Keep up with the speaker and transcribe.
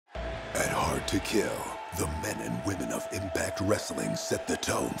At Hard to Kill, the men and women of Impact Wrestling set the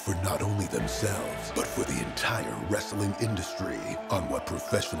tone for not only themselves, but for the entire wrestling industry on what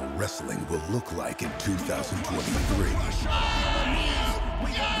professional wrestling will look like in 2023.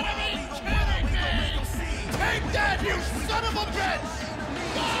 Take that, you son of a bitch!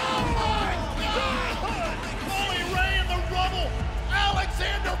 Oh my God! Bully Ray in the rubble!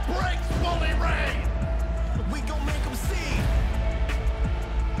 Alexander breaks Bully Ray! We gon' make him see!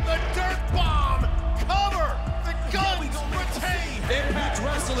 The dirt bomb! Cover! The guns retain! Impact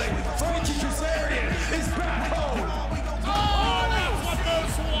Wrestling, Frankie Kazarian is back home! Oh, that's what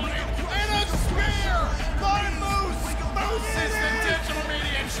Moose wanted! And a spear by Moose! Moose is the digital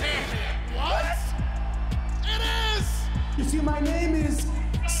media champion! What? It is! You see, my name is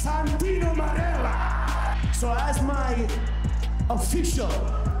Santino Marella. So as my official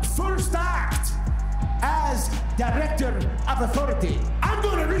first act as Director of Authority, I'm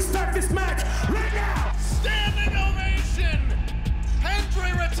gonna restart this match right now! Standing ovation!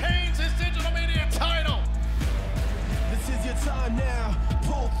 Hendry retains his digital media title! This is your time now,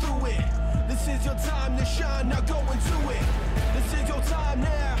 pull through it. This is your time to shine, now go into it. This is your time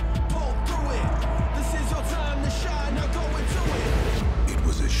now, pull through it. This is your time to shine, now go into it. It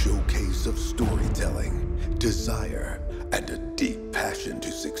was a showcase of storytelling, desire, and a deep passion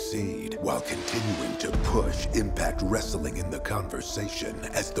to succeed, while continuing to push Impact Wrestling in the conversation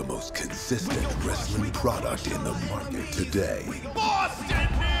as the most consistent wrestling product in the market today. Boston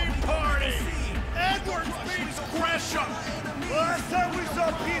Knee Party! Edwards beats Gresham! Last time we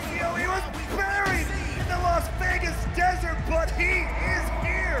saw PCO, he was buried in the Las Vegas desert, but he is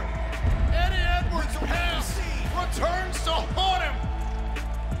here! Eddie Edwards' pass returns to haunt him!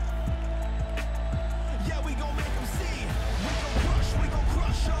 Yeah, we gon' make him see. We gon'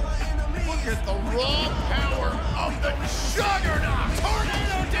 crush all our enemies. Look at the raw power of the juggernaut!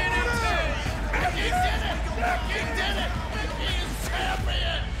 Tornado DDT! Mickey did it! Mickey did it! Mickey is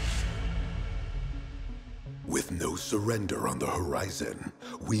champion! With no surrender on the horizon,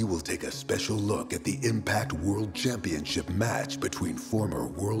 we will take a special look at the Impact World Championship match between former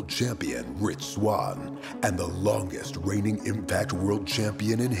World Champion Rich Swann and the longest reigning Impact World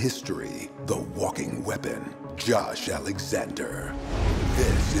Champion in history, the Walking Weapon, Josh Alexander.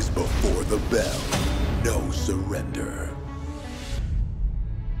 This is Before the Bell. No surrender.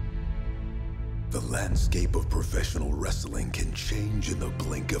 The landscape of professional wrestling can change in the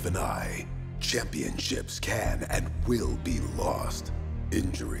blink of an eye. Championships can and will be lost.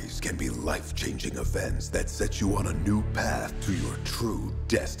 Injuries can be life-changing events that set you on a new path to your true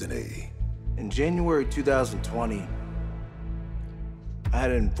destiny. In January 2020, I had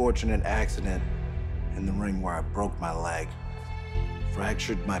an unfortunate accident in the ring where I broke my leg,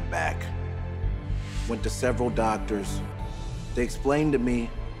 fractured my back, went to several doctors. They explained to me,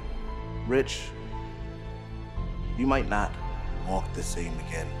 Rich, you might not walk the same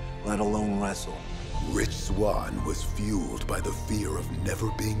again, let alone wrestle. Rich Swann was fueled by the fear of never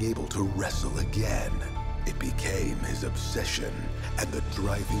being able to wrestle again. It became his obsession and the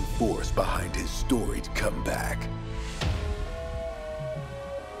driving force behind his storied comeback.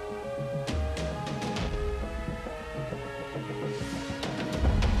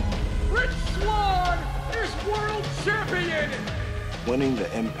 Rich Swann is world champion! Winning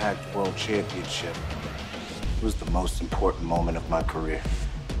the Impact World Championship was the most important moment of my career.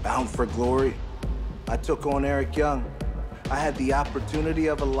 Bound for glory, I took on Eric Young. I had the opportunity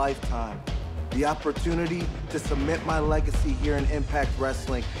of a lifetime, the opportunity to cement my legacy here in Impact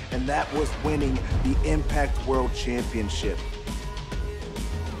Wrestling, and that was winning the Impact World Championship.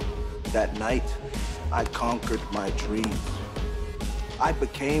 That night, I conquered my dreams. I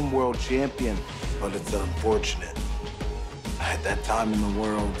became world champion, but it's unfortunate. At that time in the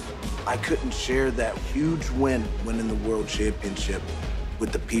world, I couldn't share that huge win, winning the world championship,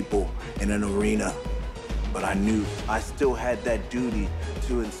 with the people in an arena. But I knew I still had that duty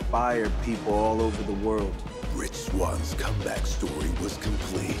to inspire people all over the world. Rich Swann's comeback story was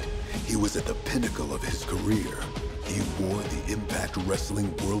complete. He was at the pinnacle of his career. He wore the Impact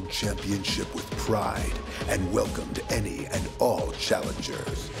Wrestling World Championship with pride and welcomed any and all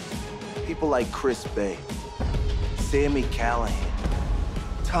challengers. People like Chris Bay, Sami Callihan,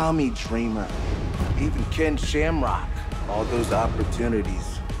 Tommy Dreamer, even Ken Shamrock. All those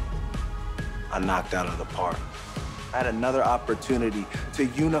opportunities I knocked out of the park. I had another opportunity to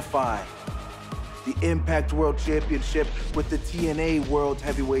unify the Impact World Championship with the TNA World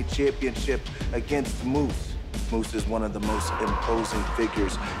Heavyweight Championship against Moose. Moose is one of the most imposing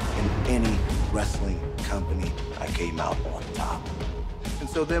figures in any wrestling company. I came out on top. And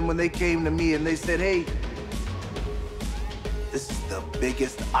so then when they came to me and they said, hey, This is the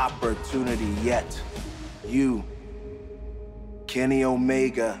biggest opportunity yet. You, Kenny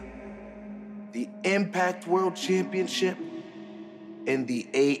Omega, the Impact World Championship and the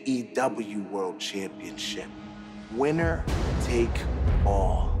AEW World Championship. Winner take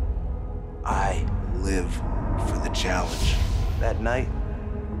all. I live for the challenge. That night,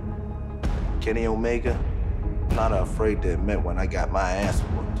 Kenny Omega, not afraid to admit when I got my ass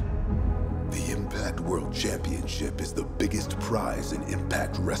whooped. The Impact World Championship is the biggest prize in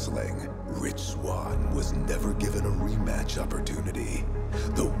Impact Wrestling. Rich Swann was never given a rematch opportunity.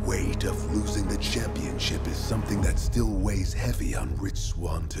 The weight of losing the championship is something that still weighs heavy on Rich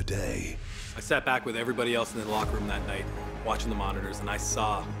Swann today. I sat back with everybody else in the locker room that night, watching the monitors, and I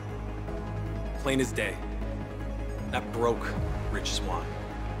saw, plain as day, that broke Rich Swann.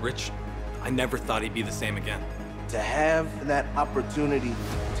 Rich, I never thought he'd be the same again. To have that opportunity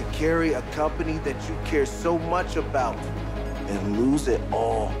to carry a company that you care so much about and lose it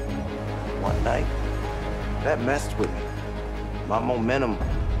all one night, that messed with me. My momentum,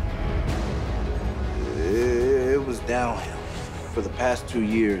 it was downhill. For the past 2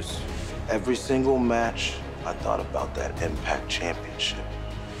 years, every single match, I thought about that Impact Championship.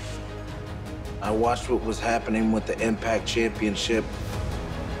 I watched what was happening with the Impact Championship.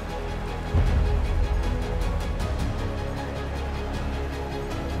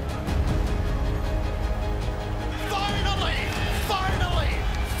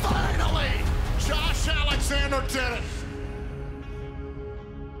 Finally! Josh Alexander did it!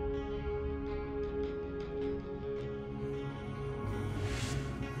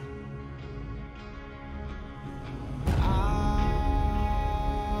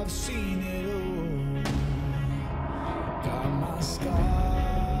 I've seen it all. Got my scars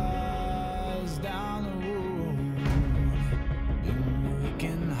down the road. Been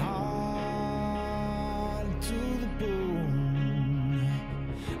working hard to the bone.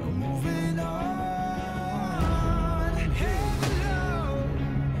 Moving on. Hello.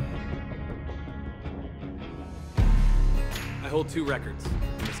 I hold 2 records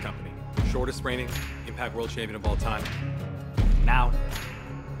in this company. Shortest reigning Impact World Champion of all time. Now,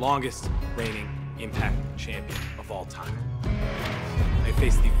 longest reigning Impact Champion of all time. I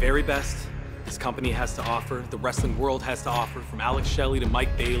faced the very best this company has to offer, the wrestling world has to offer, from Alex Shelley to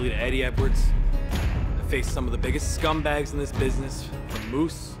Mike Bailey to Eddie Edwards. I faced some of the biggest scumbags in this business, from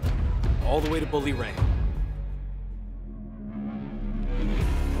Moose all the way to Bully Ray.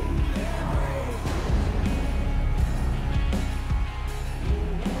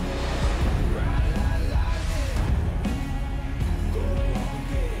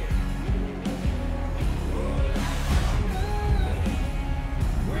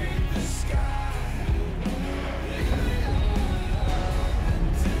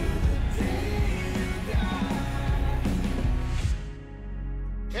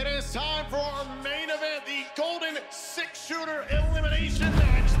 It is time for our main event, the Golden 6-Shooter Elimination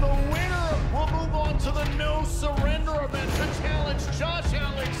Match. The winner will move on to the No Surrender event to challenge Josh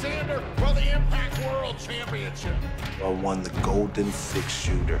Alexander for the Impact World Championship. I won the Golden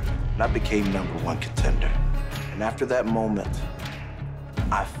 6-Shooter, and I became #1 contender. And after that moment,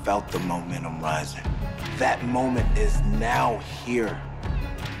 I felt the momentum rising. That moment is now here.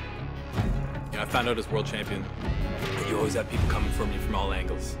 I found out as world champion, you always have people coming for me from all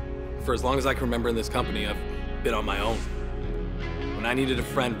angles. For as long as I can remember in this company, I've been on my own. When I needed a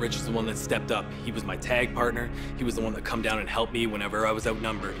friend, Rich is the one that stepped up. He was my tag partner. He was the one that come down and helped me whenever I was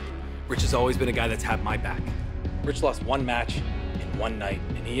outnumbered. Rich has always been a guy that's had my back. Rich lost 1 match in 1 night,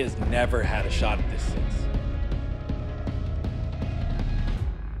 and he has never had a shot at this since.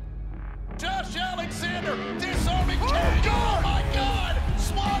 Josh Alexander disarming Cage. Oh my God!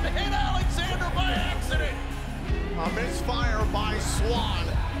 Swann hit Alexander by accident. A misfire by Swann.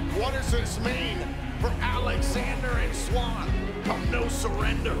 What does this mean for Alexander and Swann? A no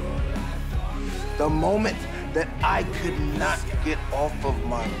surrender. The moment that I could not get off of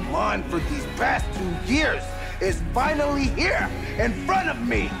my mind for these past 2 years is finally here in front of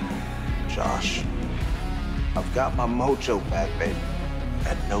me. Josh, I've got my mojo back, baby.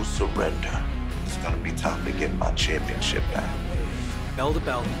 And no surrender. It's gonna be time to get my championship back. Bell to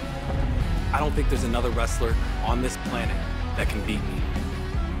bell, I don't think there's another wrestler on this planet that can beat me.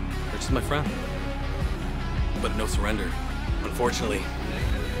 Rich is my friend. But no surrender. Unfortunately,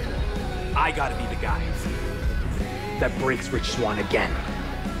 I gotta be the guy that breaks Rich Swann again.